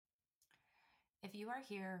if you are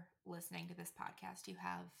here listening to this podcast, you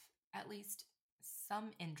have at least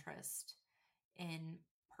some interest in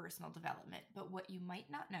personal development. But what you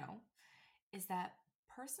might not know is that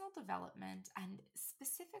personal development, and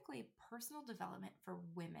specifically personal development for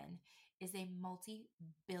women, is a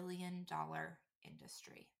multi-billion-dollar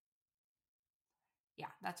industry. Yeah,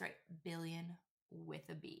 that's right. Billion with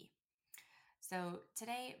a B. So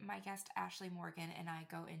today, my guest, Ashley Morgan, and I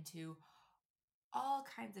go into all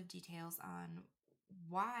kinds of details on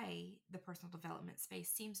why the personal development space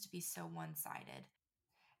seems to be so one-sided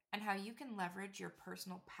and how you can leverage your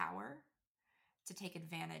personal power to take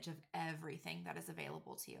advantage of everything that is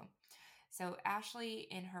available to you. So Ashley,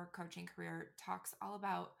 in her coaching career, talks all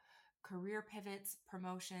about career pivots,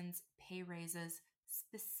 promotions, pay raises,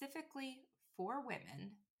 specifically for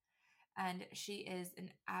women. And she is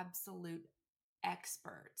an absolute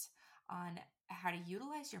expert on how to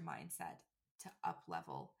utilize your mindset to up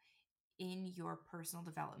level in your personal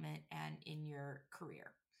development and in your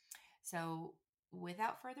career. So,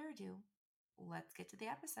 without further ado, let's get to the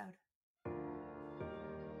episode.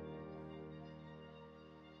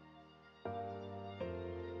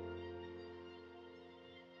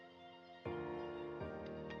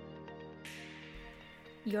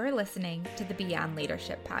 You're listening to the Beyond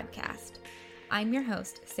Leadership podcast. I'm your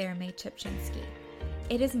host, Sarah Mae Chipchinsky.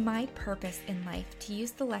 It is my purpose in life to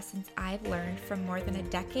use the lessons I've learned from more than a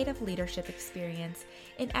decade of leadership experience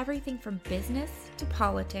in everything from business to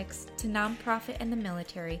politics to nonprofit and the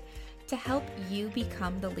military to help you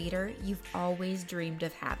become the leader you've always dreamed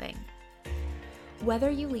of having.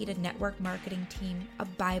 Whether you lead a network marketing team, a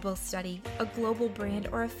Bible study, a global brand,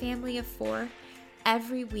 or a family of 4,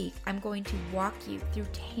 every week, I'm going to walk you through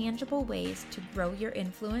tangible ways to grow your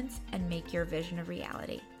influence and make your vision a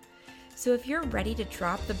reality. So if you're ready to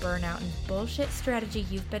drop the burnout and bullshit strategy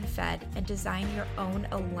you've been fed and design your own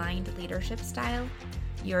aligned leadership style,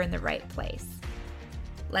 you're in the right place.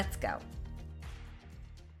 Let's go.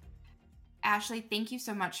 Ashley, thank you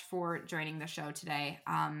so much for joining the show today.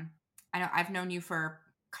 I know I've known you for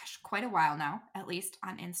quite a while now, at least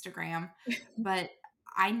on Instagram, but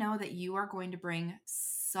I know that you are going to bring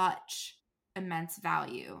such immense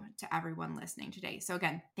value to everyone listening today. So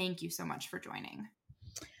again, thank you so much for joining.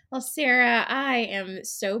 Well, Sarah, I am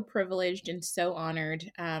so privileged and so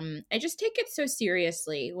honored. I just take it so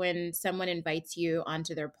seriously when someone invites you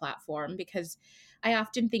onto their platform because I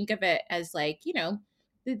often think of it as like,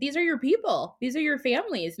 these are your people, these are your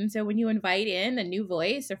families. And so when you invite in a new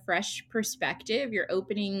voice, a fresh perspective, you're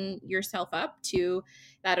opening yourself up to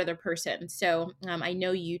that other person. So I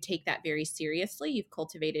know you take that very seriously. You've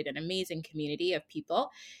cultivated an amazing community of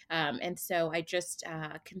people. And so I just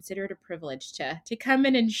consider it a privilege to come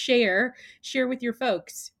in and share with your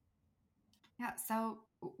folks. Yeah, so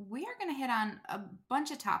we are going to hit on a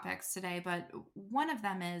bunch of topics today, but one of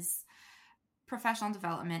them is professional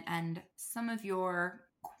development and some of your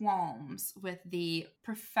qualms with the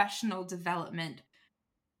professional development,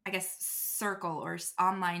 I guess, circle or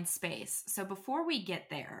online space. So before we get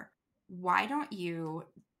there, why don't you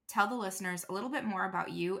tell the listeners a little bit more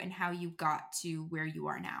about you and how you got to where you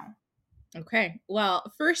are now? Okay.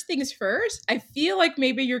 Well, first things first, I feel like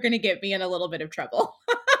maybe you're going to get me in a little bit of trouble.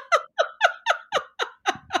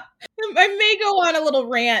 I may go on a little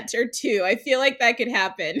rant or two. I feel like that could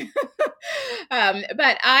happen.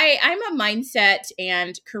 But I'm a mindset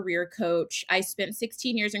and career coach. I spent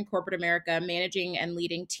 16 years in corporate America managing and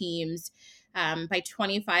leading teams. By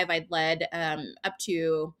 25, I'd led up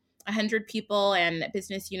to 100 people and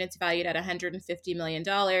business units valued at $150 million.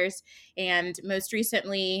 And most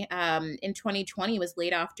recently, in 2020, was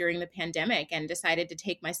laid off during the pandemic and decided to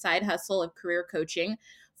take my side hustle of career coaching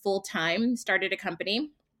full time, started a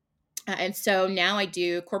company. And so now I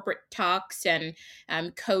do corporate talks and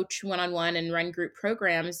coach one-on-one and run group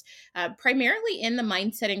programs, primarily in the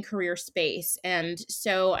mindset and career space. And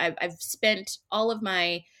so I've spent all of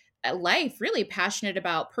my life really passionate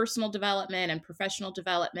about personal development and professional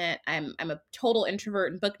development. I'm a total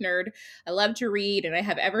introvert and book nerd. I love to read, and I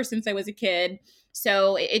have ever since I was a kid.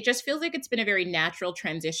 So it just feels like it's been a very natural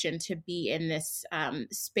transition to be in this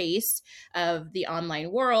space of the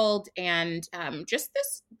online world and just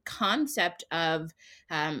this concept of,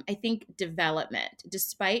 I think, development,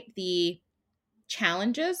 despite the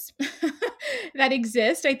challenges that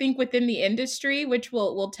exist, I think, within the industry, which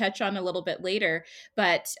we'll touch on a little bit later.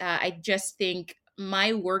 But I just think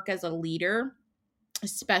my work as a leader,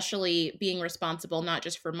 especially being responsible not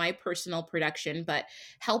just for my personal production, but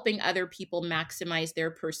helping other people maximize their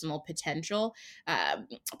personal potential.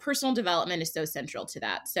 Personal development is so central to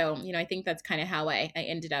that. So, I think that's kind of how I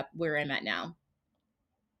ended up where I'm at now.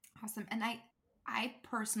 Awesome. And I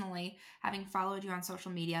personally, having followed you on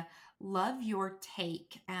social media, love your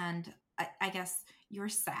take and I guess your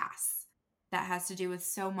sass that has to do with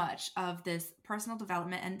so much of this personal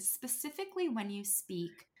development, and specifically when you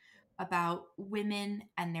speak about women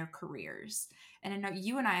and their careers. And I know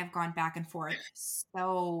you and I have gone back and forth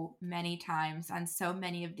so many times on so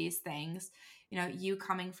many of these things. You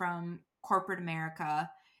coming from corporate America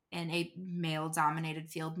in a male dominated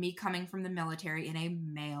field, me coming from the military in a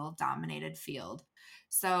male dominated field.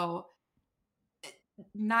 So,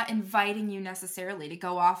 not inviting you necessarily to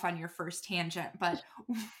go off on your first tangent, but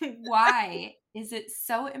why is it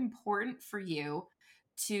so important for you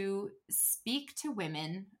to speak to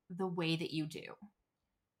women the way that you do?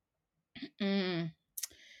 Mm.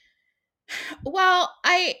 Well,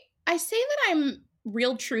 I say that I'm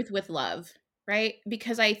real truth with love, right?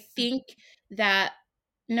 Because I think that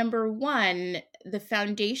number one, the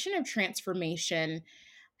foundation of transformation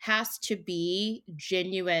has to be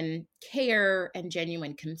genuine care and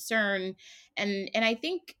genuine concern, and I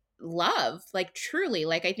think love, like truly,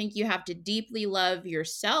 like I think you have to deeply love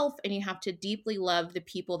yourself and you have to deeply love the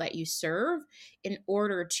people that you serve in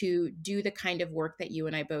order to do the kind of work that you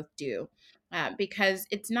and I both do. Because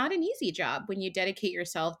it's not an easy job when you dedicate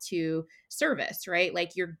yourself to service, right?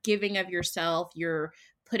 Like you're giving of yourself, you're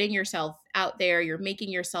putting yourself out there, you're making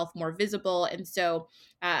yourself more visible. And so,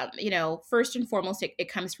 first and foremost, it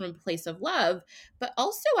comes from a place of love. But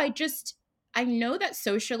also, I know that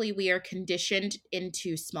socially we are conditioned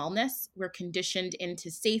into smallness, we're conditioned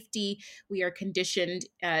into safety, we are conditioned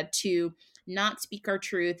to not speak our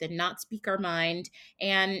truth and not speak our mind.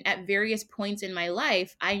 And at various points in my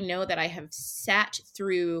life, I know that I have sat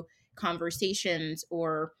through conversations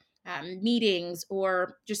or meetings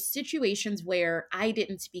or just situations where I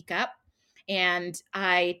didn't speak up. And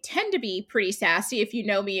I tend to be pretty sassy if you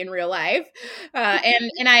know me in real life,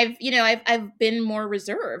 and I've been more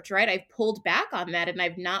reserved, right? I've pulled back on that, and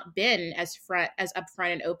I've not been as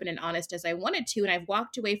upfront and open and honest as I wanted to, and I've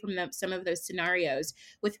walked away from some of those scenarios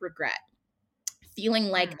with regret, feeling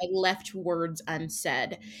like I left words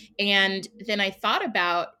unsaid. And then I thought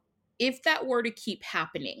about, if that were to keep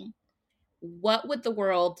happening, what would the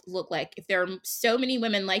world look like if there are so many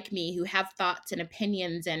women like me who have thoughts and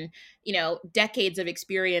opinions and decades of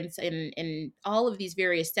experience in all of these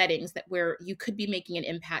various settings, that where you could be making an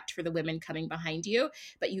impact for the women coming behind you,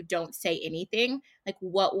 but you don't say anything? Like,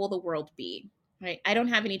 what will the world be? Right? I don't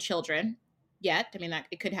have any children yet. I mean, that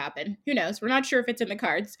it could happen, who knows, we're not sure if it's in the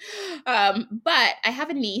cards. But I have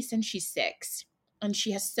a niece and she's 6 and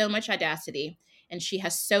she has so much audacity and she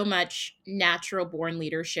has so much natural born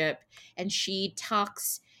leadership, and she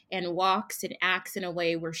talks and walks and acts in a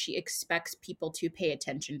way where she expects people to pay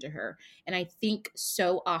attention to her. And I think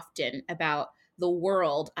so often about the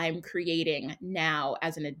world I'm creating now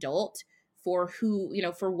as an adult for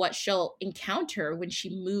for what she'll encounter when she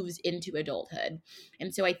moves into adulthood.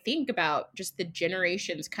 And so I think about just the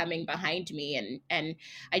generations coming behind me, and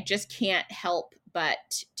I just can't help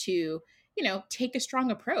but to take a strong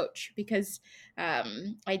approach, because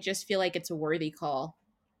I just feel like it's a worthy call.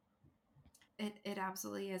 It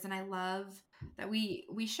absolutely is, and I love that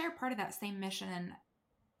we share part of that same mission.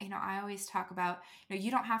 And I always talk about, you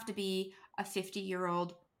don't have to be a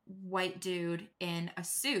 50-year-old white dude in a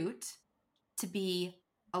suit to be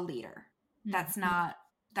a leader. Mm-hmm.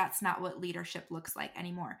 That's not what leadership looks like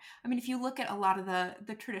anymore. I mean, if you look at a lot of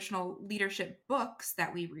the traditional leadership books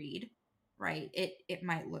that we read, right, it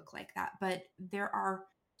might look like that. But there are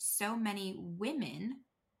so many women,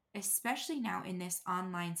 especially now in this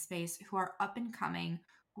online space, who are up and coming,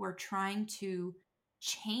 who are trying to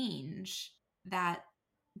change that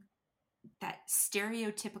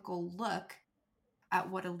stereotypical look at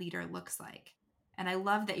what a leader looks like. And I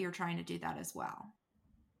love that you're trying to do that as well.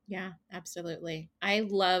 Yeah, absolutely. I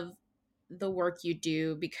love the work you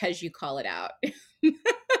do because you call it out.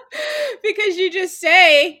 Because you just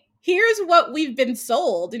say, here's what we've been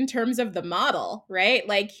sold in terms of the model, right?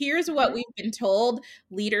 Like, here's what we've been told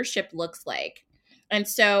leadership looks like. And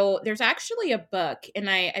so there's actually a book, and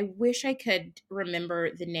I wish I could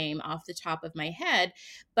remember the name off the top of my head,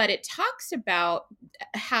 but it talks about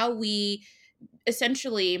how we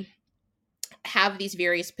essentially have these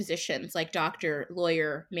various positions like doctor,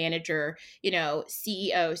 lawyer, manager, CEO,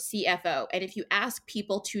 CFO. And if you ask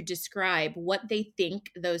people to describe what they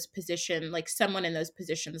think those positions, like someone in those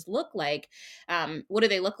positions look like, what do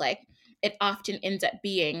they look like? It often ends up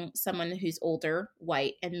being someone who's older,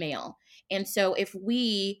 white, and male. And so if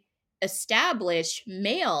we establish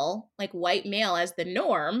male, like white male, as the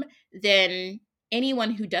norm, then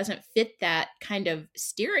anyone who doesn't fit that kind of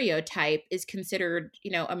stereotype is considered,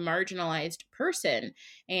 a marginalized person.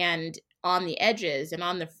 And on the edges and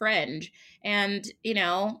on the fringe. And,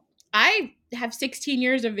 I have 16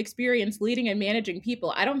 years of experience leading and managing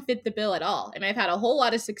people. I don't fit the bill at all. And I've had a whole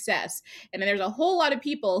lot of success. And there's a whole lot of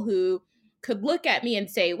people who could look at me and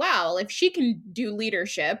say, wow, if she can do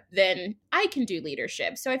leadership, then I can do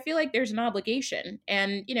leadership. So I feel like there's an obligation.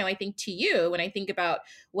 And, I think to you, when I think about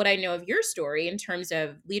what I know of your story in terms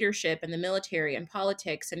of leadership and the military and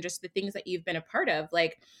politics and just the things that you've been a part of,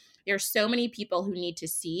 like there's so many people who need to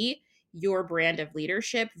see your brand of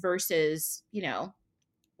leadership versus,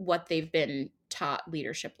 what they've been taught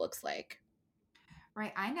leadership looks like.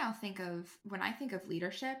 Right. I now when I think of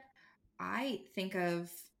leadership, I think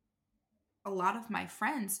of a lot of my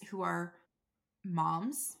friends who are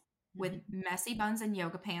moms with messy buns and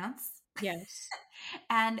yoga pants. Yes.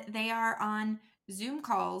 And they are on Zoom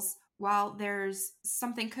calls while there's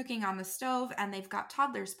something cooking on the stove and they've got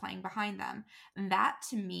toddlers playing behind them. And that,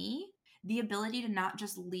 to me, the ability to not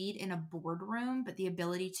just lead in a boardroom, but the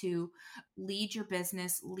ability to lead your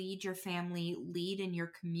business, lead your family, lead in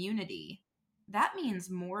your community, that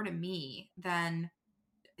means more to me than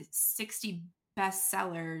 60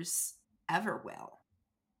 bestsellers ever will.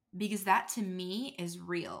 Because that, to me, is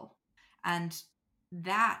real. And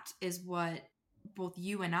that is what both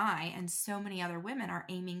you and I and so many other women are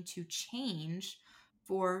aiming to change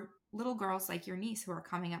for little girls like your niece who are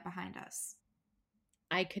coming up behind us.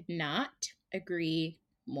 I could not agree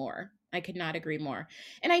more. I could not agree more.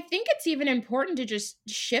 And I think it's even important to just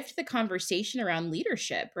shift the conversation around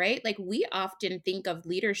leadership, right? Like we often think of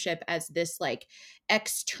leadership as this like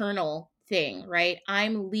external thing, right?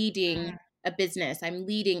 I'm leading a business, I'm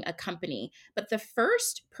leading a company, but the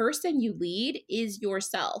first person you lead is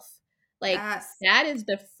yourself. Like that is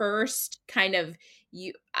the first kind of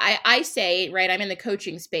I say, right, I'm in the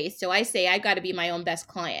coaching space. So I say I've got to be my own best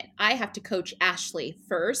client. I have to coach Ashley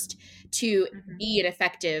first to be an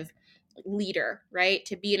effective leader, right?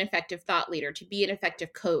 To be an effective thought leader, to be an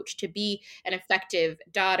effective coach, to be an effective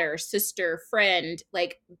daughter, sister, friend,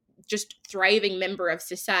 like just thriving member of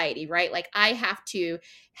society, right? Like I have to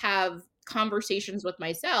have conversations with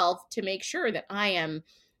myself to make sure that I am,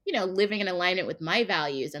 living in alignment with my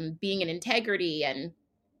values and being in integrity and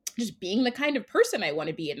just being the kind of person I want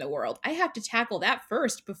to be in the world. I have to tackle that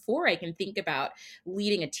first before I can think about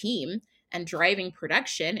leading a team and driving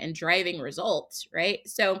production and driving results, right?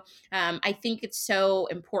 So I think it's so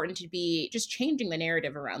important to be just changing the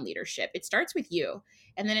narrative around leadership. It starts with you.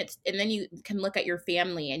 And then you can look at your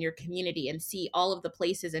family and your community and see all of the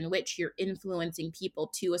places in which you're influencing people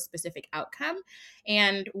to a specific outcome.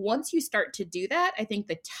 And once you start to do that, I think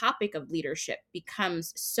the topic of leadership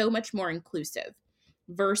becomes so much more inclusive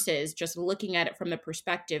versus just looking at it from the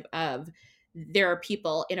perspective of there are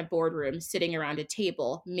people in a boardroom sitting around a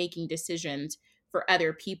table making decisions for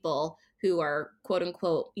other people who are quote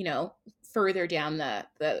unquote, further down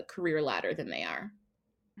the career ladder than they are.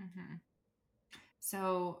 Mm-hmm.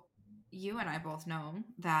 So you and I both know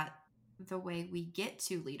that the way we get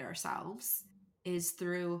to lead ourselves is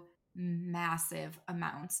through massive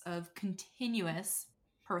amounts of continuous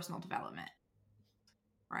personal development.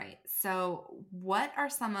 Right. So what are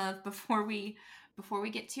some of, before we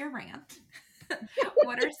get to your rant,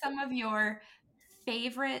 what are some of your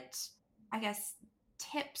favorite, I guess,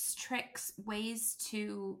 tips, tricks, ways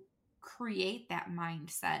to create that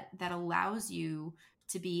mindset that allows you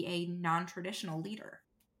to be a non-traditional leader?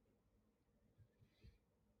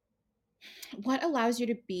 What allows you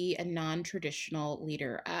to be a non-traditional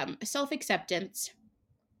leader? Self-acceptance.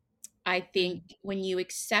 I think when you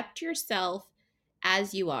accept yourself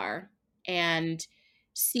as you are and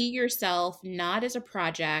see yourself not as a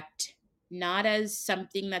project, not as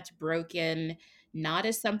something that's broken, not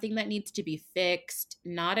as something that needs to be fixed,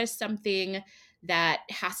 not as something that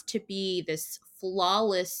has to be this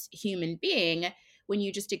flawless human being, when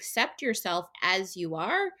you just accept yourself as you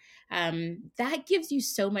are, that gives you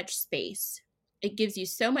so much space. It gives you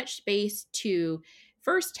so much space to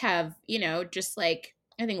first have, just like,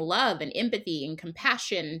 I think love and empathy and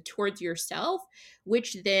compassion towards yourself,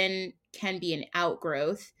 which then can be an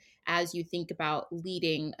outgrowth as you think about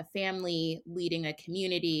leading a family, leading a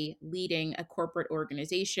community, leading a corporate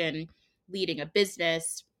organization, leading a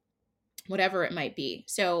business, whatever it might be.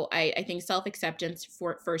 So I think self-acceptance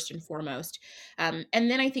for first and foremost. And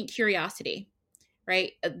then I think curiosity.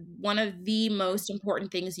 Right? One of the most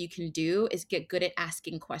important things you can do is get good at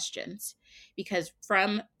asking questions, because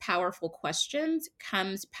from powerful questions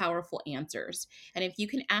comes powerful answers. And if you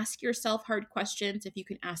can ask yourself hard questions, if you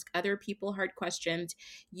can ask other people hard questions,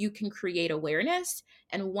 you can create awareness.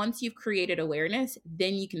 And once you've created awareness,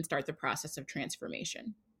 then you can start the process of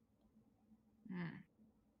transformation.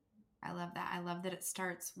 I love that. I love that it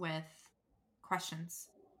starts with questions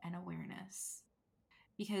and awareness.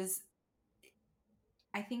 Because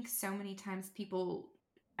I think so many times people,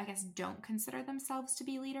 I guess, don't consider themselves to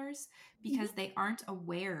be leaders because they aren't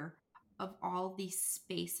aware of all these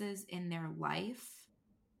spaces in their life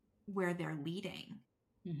where they're leading.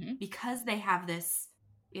 Because they have this,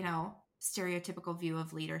 stereotypical view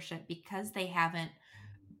of leadership, because they haven't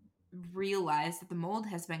realized that the mold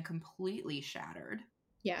has been completely shattered.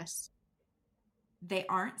 Yes. They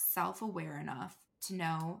aren't self-aware enough to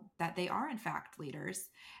know that they are in fact leaders,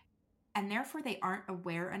 and therefore they aren't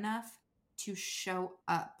aware enough to show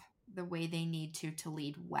up the way they need to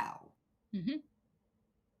lead well.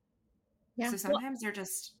 Yeah. So sometimes they're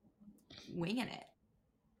just winging it.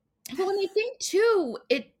 Well, and I think too,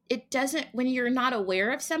 it doesn't, when you're not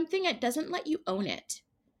aware of something, it doesn't let you own it.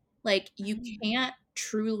 Like, you can't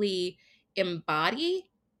truly embody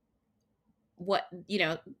what,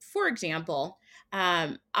 for example,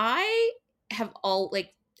 I have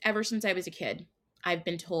ever since I was a kid, I've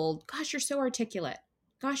been told, gosh, you're so articulate.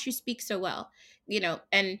 Gosh, you speak so well,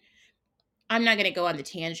 and I'm not going to go on the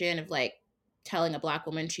tangent of like telling a Black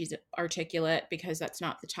woman she's articulate, because that's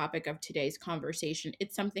not the topic of today's conversation.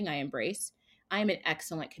 It's something I embrace. I am an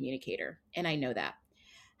excellent communicator, and I know that.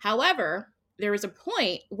 However, there was a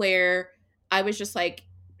point where I was just like,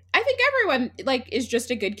 I think everyone is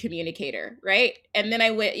just a good communicator, right? And then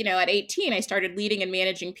I went, at 18, I started leading and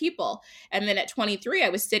managing people. And then at 23, I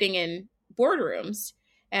was sitting in boardrooms,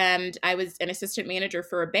 and I was an assistant manager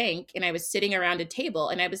for a bank, and I was sitting around a table,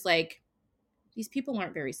 and I was like, these people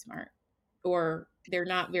aren't very smart, or they're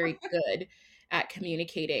not very good at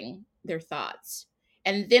communicating their thoughts.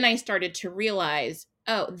 And then I started to realize,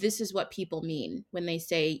 oh, this is what people mean when they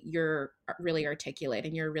say you're really articulate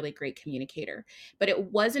and you're a really great communicator. But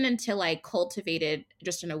it wasn't until I cultivated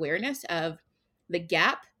just an awareness of the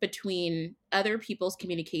gap between other people's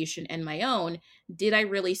communication and my own, did I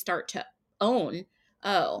really start to own,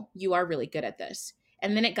 oh, you are really good at this.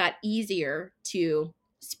 And then it got easier to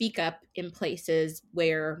speak up in places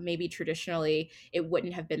where maybe traditionally it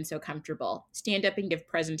wouldn't have been so comfortable. Stand up and give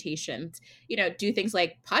presentations, do things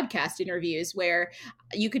like podcast interviews where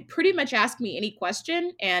you could pretty much ask me any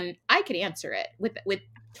question and I could answer it with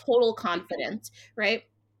total confidence, right?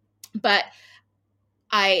 But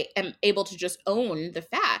I am able to just own the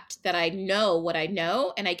fact that I know what I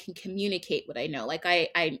know and I can communicate what I know. Like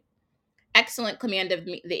I excellent command of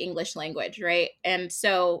the English language, right? And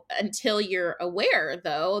so until you're aware,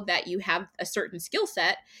 though, that you have a certain skill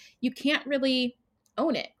set, you can't really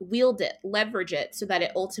own it, wield it, leverage it so that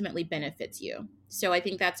it ultimately benefits you. So I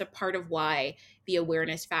think that's a part of why the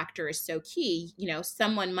awareness factor is so key.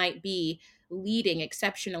 Someone might be leading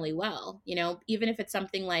exceptionally well, even if it's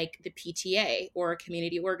something like the PTA or a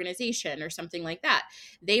community organization or something like that.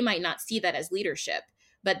 They might not see that as leadership,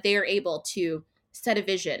 but they're able to set a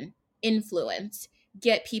vision, influence,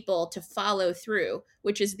 get people to follow through,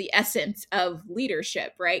 which is the essence of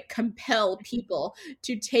leadership, right? Compel people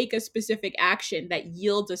to take a specific action that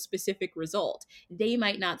yields a specific result. They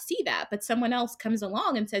might not see that, but someone else comes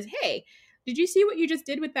along and says, hey, did you see what you just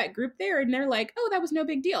did with that group there? And they're like, oh, that was no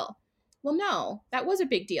big deal. Well, no, that was a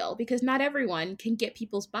big deal, because not everyone can get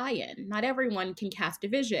people's buy-in. Not everyone can cast a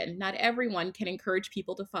vision. Not everyone can encourage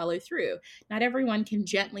people to follow through. Not everyone can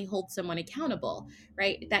gently hold someone accountable,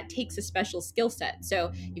 right? That takes a special skill set.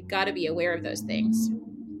 So you've got to be aware of those things.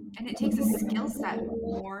 And it takes a skill set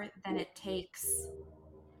more than it takes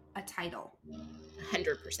a title.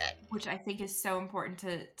 100%. Which I think is so important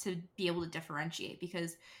to be able to differentiate,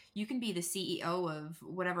 because you can be the CEO of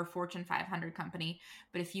whatever Fortune 500 company,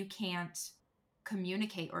 but if you can't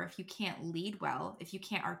communicate, or if you can't lead well, if you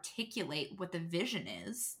can't articulate what the vision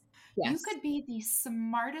is, you could be the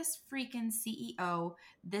smartest freaking CEO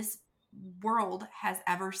this world has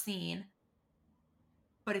ever seen.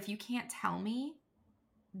 But if you can't tell me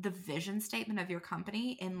the vision statement of your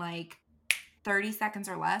company in like 30 seconds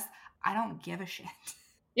or less, I don't give a shit.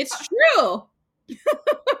 It's true.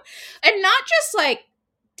 And not just like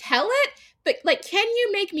tell it, but like, can you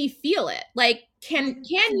make me feel it? Like, can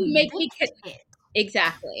you make me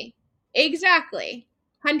Exactly.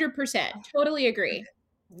 100%. Totally agree.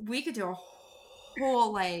 We could do a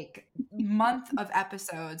whole month of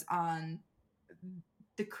episodes on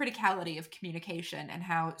the criticality of communication and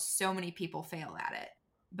how so many people fail at it.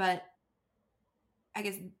 But I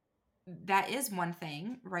guess that is one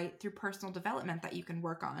thing, right, through personal development that you can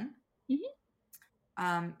work on.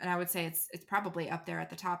 And I would say it's probably up there at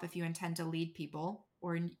the top if you intend to lead people,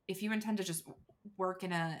 or if you intend to just work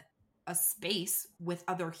in a space with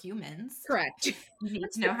other humans. Correct. You need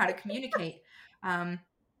to know how to communicate.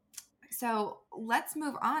 So let's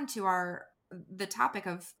move on to our the topic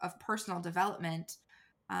of personal development.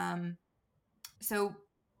 So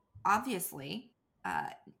obviously,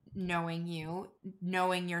 knowing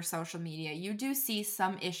your social media, you do see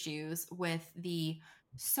some issues with the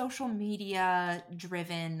social media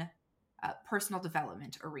driven personal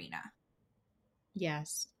development arena.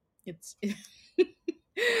 Yes, it's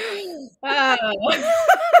oh.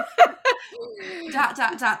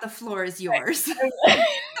 The floor is yours.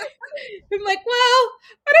 I'm like, well,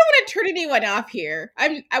 I don't want to turn anyone off here.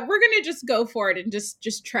 We're gonna just go for it and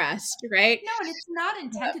just trust, right? No, and it's not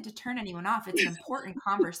intended to turn anyone off. It's an important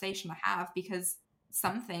conversation to have, because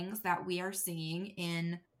some things that we are seeing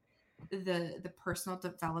in the personal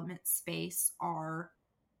development space are,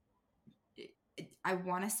 I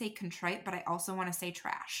want to say contrite, but I also want to say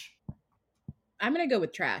trash. I'm going to go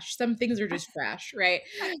with trash. Some things are just trash, right?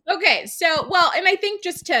 Okay. So, well, and I think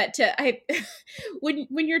just when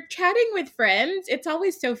you're chatting with friends, it's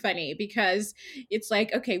always so funny because it's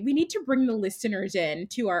like, okay, we need to bring the listeners in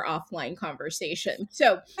to our offline conversation.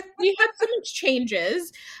 So we had so much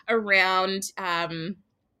changes around,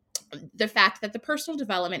 the fact that the personal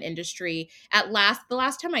development industry the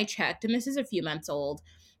last time I checked, and this is a few months old,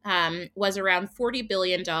 was around $40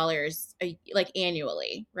 billion like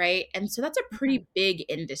annually, right? And so that's a pretty big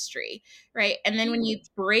industry, right? And then when you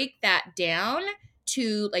break that down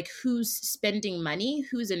to like who's spending money,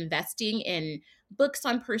 who's investing in books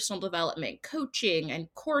on personal development, coaching and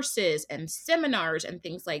courses and seminars and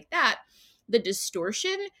things like that, the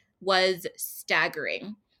distortion was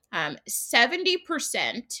staggering.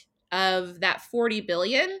 70% of that 40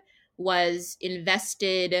 billion was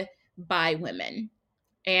invested by women.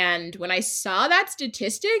 And when I saw that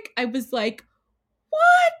statistic, I was like,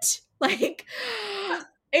 what? Like,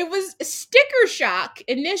 it was sticker shock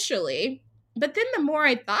initially. But then the more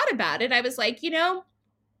I thought about it, I was like, there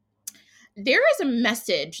is a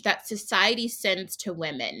message that society sends to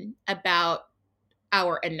women about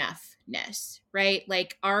our enoughness, right?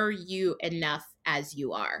 Like, are you enough as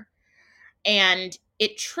you are? And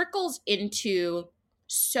it trickles into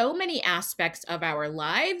so many aspects of our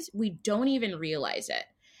lives, we don't even realize it.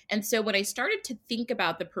 And so when I started to think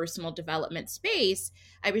about the personal development space,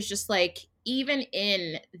 I was just like, even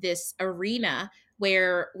in this arena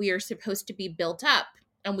where we are supposed to be built up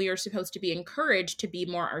and we are supposed to be encouraged to be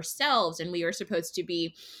more ourselves, and we are supposed to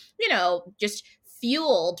be, just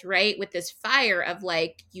fueled, right, with this fire of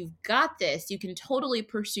like, you've got this, you can totally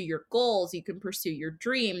pursue your goals, you can pursue your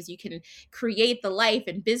dreams, you can create the life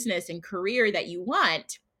and business and career that you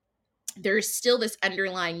want, there's still this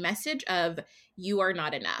underlying message of you are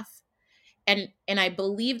not enough. And I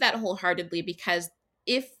believe that wholeheartedly, because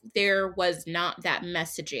if there was not that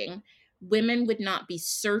messaging, women would not be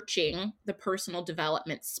searching the personal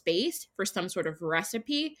development space for some sort of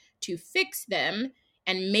recipe to fix them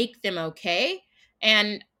and make them okay.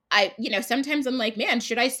 And I, sometimes I'm like, man,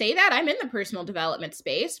 should I say that? I'm in the personal development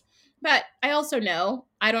space. But I also know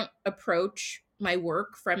I don't approach my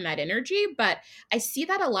work from that energy, but I see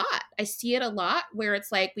that a lot. I see it a lot where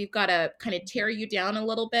it's like, we've got to kind of tear you down a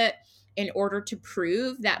little bit in order to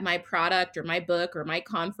prove that my product or my book or my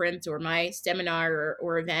conference or my seminar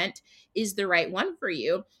or event is the right one for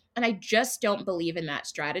you. And I just don't believe in that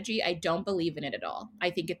strategy. I don't believe in it at all. I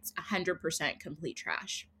think it's 100% complete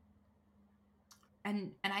trash.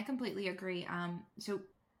 And I completely agree. So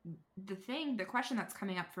the question that's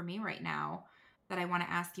coming up for me right now that I want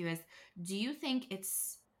to ask you is, do you think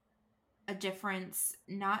it's a difference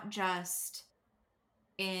not just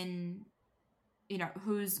in,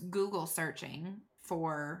 who's Google searching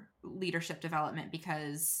for leadership development,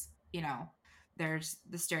 because, there's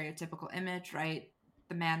the stereotypical image, right?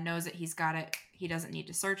 The man knows it, he's got it, he doesn't need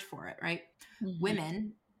to search for it, right? Mm-hmm.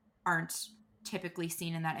 Women aren't typically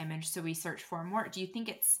seen in that image, so we search for more. Do you think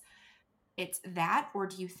it's that, or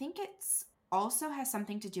do you think it's also has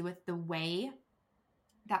something to do with the way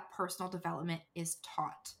that personal development is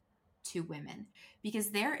taught to women?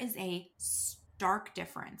 Because there is a stark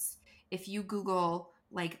difference if you Google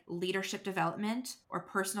like leadership development or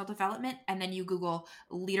personal development, and then you Google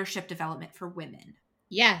leadership development for women.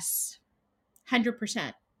 Yes,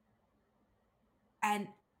 100%. And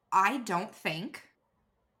I don't think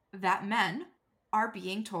that men are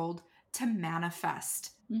being told to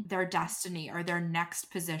manifest their destiny or their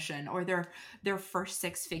next position or their first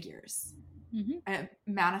six figures. Mm-hmm.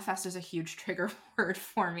 Manifest is a huge trigger word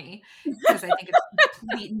for me because I think it's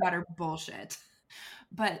complete and utter bullshit.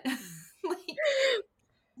 But like,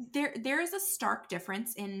 there is a stark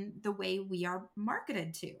difference in the way we are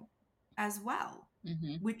marketed to as well,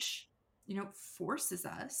 which forces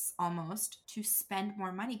us almost to spend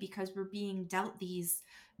more money because we're being dealt these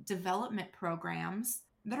development programs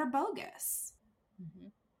that are bogus. Mm-hmm.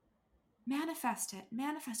 Manifest it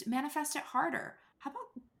harder. How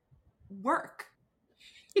about work?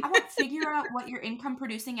 How about figure out what your income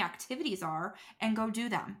producing activities are and go do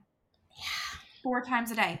them? Yeah. 4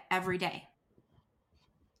 times a day, every day.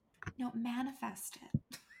 Manifest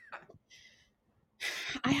it.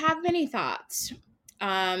 I have many thoughts.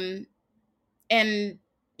 And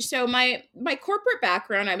so my corporate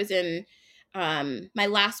background, I was in my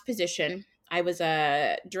last position. I was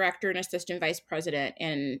a director and assistant vice president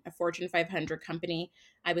in a Fortune 500 company.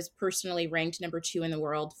 I was personally ranked number 2 in the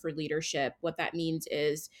world for leadership. What that means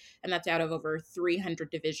is, and that's out of over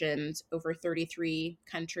 300 divisions, over 33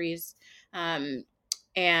 countries.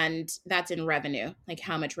 And that's in revenue, like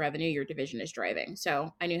how much revenue your division is driving.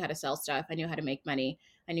 So I knew how to sell stuff. I knew how to make money.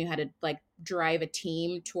 I knew how to like drive a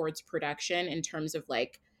team towards production in terms of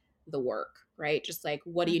like the work, right? Just like,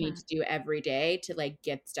 what do you need to do every day to like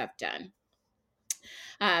get stuff done?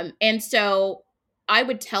 And so I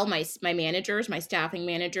would tell my managers, my staffing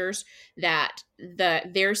managers, that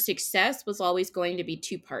their success was always going to be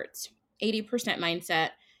 2 parts: 80% mindset,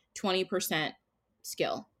 20%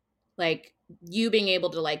 skill. Like you being able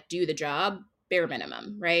to like do the job, bare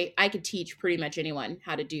minimum, right? I could teach pretty much anyone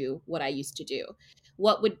how to do what I used to do.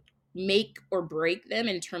 What would make or break them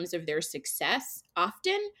in terms of their success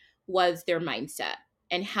often was their mindset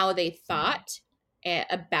and how they thought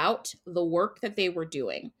about the work that they were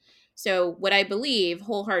doing. So, what I believe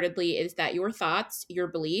wholeheartedly is that your thoughts, your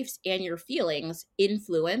beliefs, and your feelings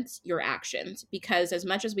influence your actions. Because, as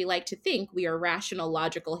much as we like to think we are rational,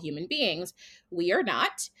 logical human beings, we are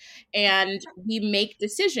not. And we make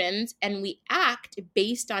decisions and we act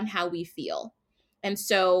based on how we feel. And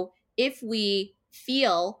so, if we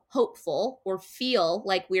feel hopeful or feel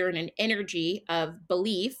like we're in an energy of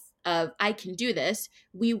belief, of I can do this,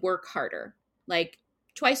 we work harder. Like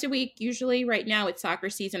twice a week, usually. Right now it's soccer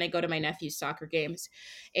season. I go to my nephew's soccer games,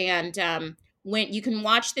 and when you can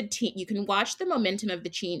watch the team, you can watch the momentum of the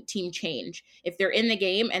team change. If they're in the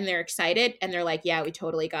game and they're excited and they're like, "Yeah, we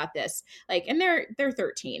totally got this." Like, and they're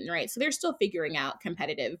 13, right? So they're still figuring out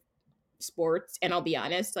competitive sports. And I'll be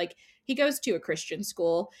honest, like he goes to a Christian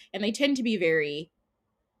school, and they tend to be very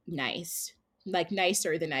nice, like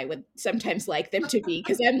nicer than I would sometimes like them to be,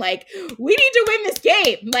 because I'm like, we need to win this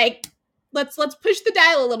game, like let's push the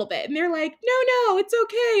dial a little bit. And they're like, no, it's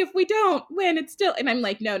okay if we don't win, it's still. And I'm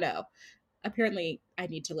like, no, apparently I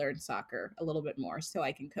need to learn soccer a little bit more so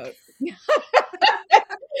I can coach.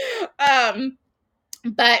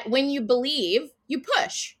 But when you believe, you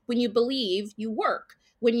push. When you believe, you work.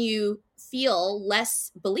 When you feel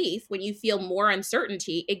less belief, when you feel more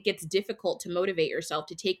uncertainty, it gets difficult to motivate yourself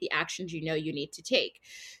to take the actions you know you need to take.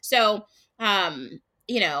 So,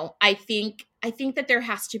 I think that there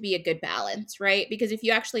has to be a good balance, right? Because if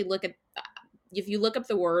you actually look up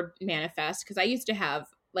the word manifest, because I used to have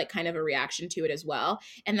like kind of a reaction to it as well,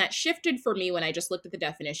 and that shifted for me when I just looked at the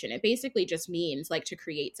definition. It basically just means like to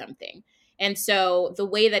create something. And so the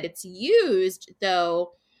way that it's used,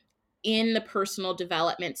 though, in the personal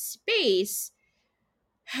development space,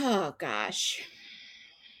 oh gosh.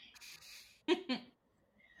 Here's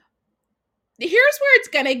where it's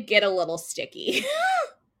going to get a little sticky.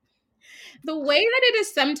 The way that it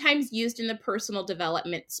is sometimes used in the personal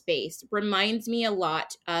development space reminds me a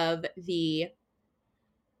lot of the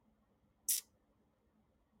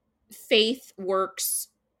faith works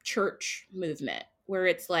church movement, where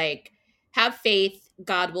it's like, have faith,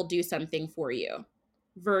 God will do something for you,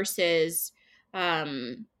 versus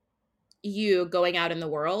you going out in the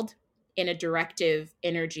world in a directive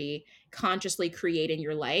energy, consciously creating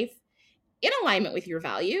your life in alignment with your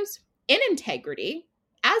values, in integrity,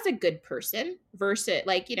 as a good person, versus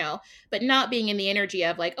like, but not being in the energy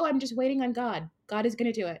of like, oh, I'm just waiting on God. God is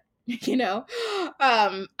going to do it.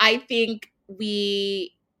 I think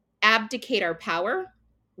we abdicate our power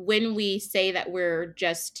when we say that we're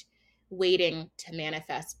just waiting to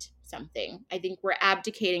manifest something. I think we're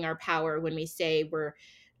abdicating our power when we say we're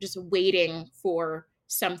just waiting for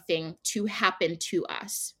something to happen to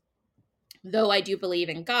us. Though I do believe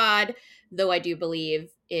in God, though I do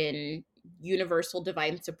believe in universal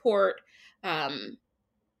divine support,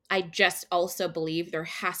 I just also believe there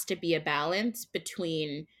has to be a balance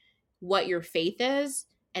between what your faith is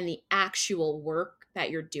and the actual work that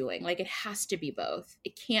you're doing. Like it has to be both.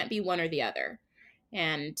 It can't be one or the other.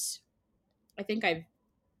 And I think I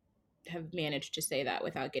have managed to say that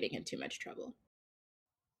without getting in too much trouble.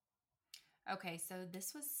 Okay, so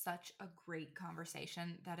this was such a great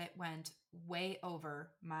conversation that it went way over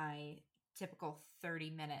my typical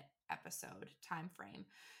 30-minute episode time frame.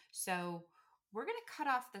 So we're going to cut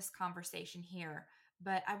off this conversation here,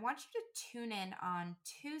 But I want you to tune in on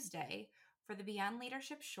Tuesday for the Beyond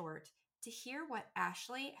Leadership Short to hear what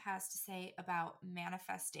Ashley has to say about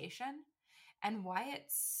manifestation and why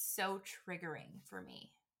it's so triggering for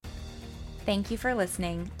me. Thank you for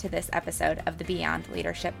listening to this episode of the Beyond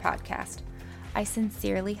Leadership Podcast. I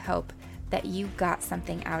sincerely hope that you got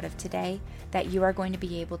something out of today that you are going to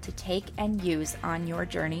be able to take and use on your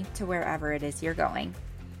journey to wherever it is you're going.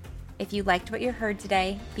 If you liked what you heard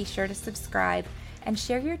today, be sure to subscribe and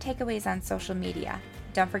share your takeaways on social media.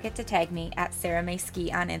 Don't forget to tag me at Sarah May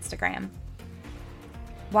Ski on Instagram.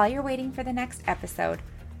 While you're waiting for the next episode,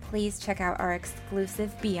 please check out our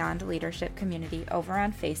exclusive Beyond Leadership community over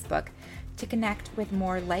on Facebook to connect with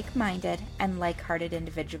more like-minded and like-hearted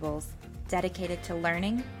individuals dedicated to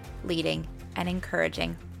learning, leading, and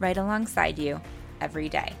encouraging right alongside you every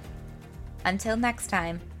day. Until next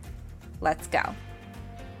time, let's go.